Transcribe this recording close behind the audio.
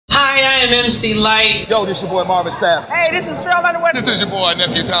am MC Light. Yo, this your boy Marvin Sapp. Hey, this is Cheryl Underwood. This is your boy,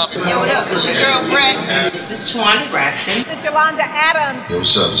 Nephew Tommy. Yo, what up? This is your girl, Brett. This is Tawanda Braxton. This is Yolanda Adams. Yo,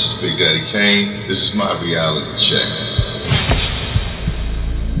 what's up? This is Big Daddy Kane. This is my reality check.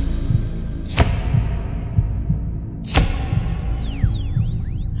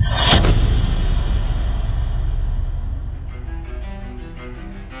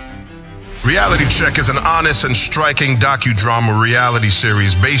 Reality Check is an honest and striking docudrama reality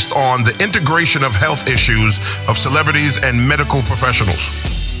series based on the integration of health issues of celebrities and medical professionals.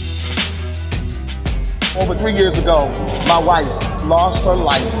 Over 3 years ago, my wife lost her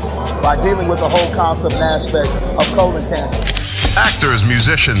life by dealing with the whole concept and aspect of colon cancer. Actors,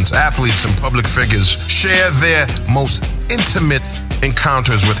 musicians, athletes, and public figures share their most intimate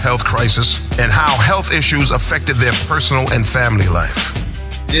encounters with health crisis and how health issues affected their personal and family life.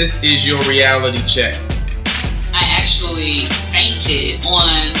 This is your reality check. I actually fainted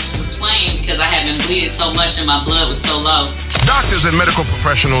on the plane because I had been bleeding so much and my blood was so low. Doctors and medical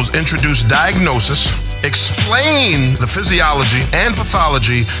professionals introduce diagnosis, explain the physiology and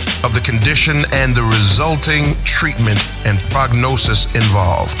pathology of the condition and the resulting treatment and prognosis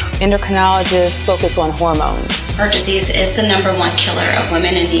involved. Endocrinologists focus on hormones. Heart disease is the #1 killer of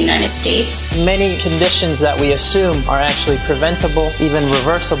women in the United States. Many conditions that we assume are actually preventable, even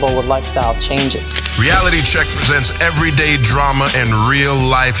reversible with lifestyle changes. Reality Check presents everyday drama and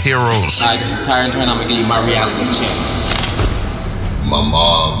real-life heroes. Hi, this is Tyron Turner. I'm gonna give you my reality check. My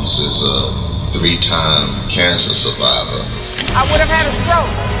mom's is a 3-time cancer survivor. I would have had a stroke,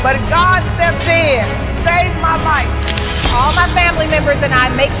 but God stepped in, saved my life. All my family members and I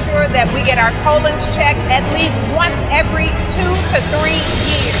make sure that we get our colons checked at least once every 2 to 3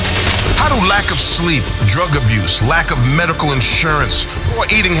 years. How do lack of sleep, drug abuse, lack of medical insurance, poor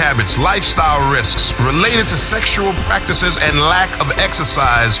eating habits, lifestyle risks related to sexual practices, and lack of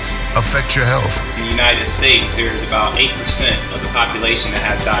exercise affect your health? In the United States, there is about 8% of the population that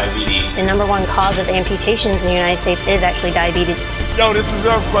has diabetes. The #1 cause of amputations in the United States is actually diabetes. Yo, this is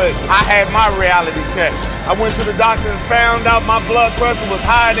Earthquake. I had my reality check. I went to the doctor and found out my blood pressure was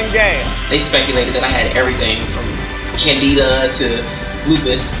higher than gas. They speculated that I had everything from candida to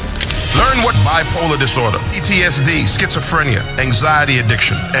lupus. Learn what bipolar disorder, PTSD, schizophrenia, anxiety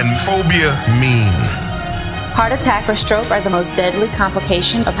addiction, and phobia mean. Heart attack or stroke are the most deadly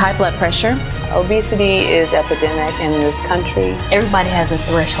complication of high blood pressure. Obesity is epidemic in this country. Everybody has a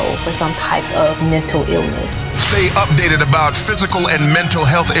threshold for some type of mental illness. Stay updated about physical and mental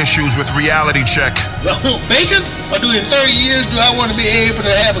health issues with Reality Check. Bacon? Or do in 30 years do I want to be able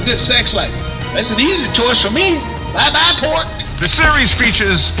to have a good sex life? That's an easy choice for me. Bye-bye, pork. The series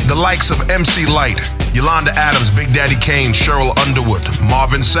features the likes of MC Light, Yolanda Adams, Big Daddy Kane, Cheryl Underwood,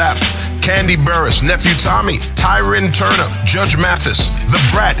 Marvin Sapp, Candy Burris, Nephew Tommy, Tyron Turner, Judge Mathis, The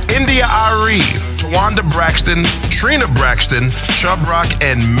Brat, India Ari, Tawanda Braxton, Trina Braxton, Chubb Rock,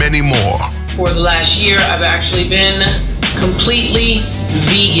 and many more. For the last year, I've actually been completely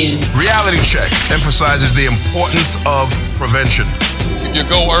vegan. Reality Check emphasizes the importance of prevention. If you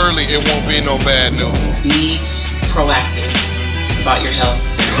go early, it won't be no bad news. Be proactive about your health.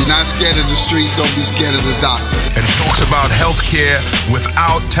 If you're not scared of the streets, don't be scared of the doctor. And talks about healthcare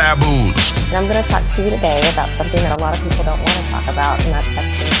without taboos. And I'm going to talk to you today about something that a lot of people don't want to talk about, and that's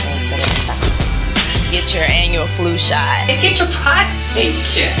sexually transmitted infections. Get your annual flu shot. And get your prostate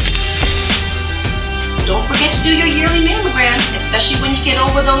checked. Don't forget to do your yearly mammogram, especially when you get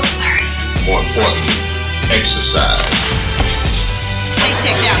over those 30s. More importantly, exercise. Stay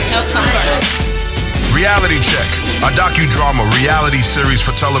checked out. Health come first. Reality Check, a docudrama reality series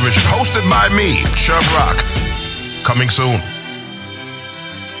for television hosted by me, Chubb Rock. Coming soon.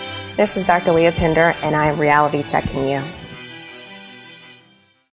 This is Dr. Leah Pender, and I'm reality checking you.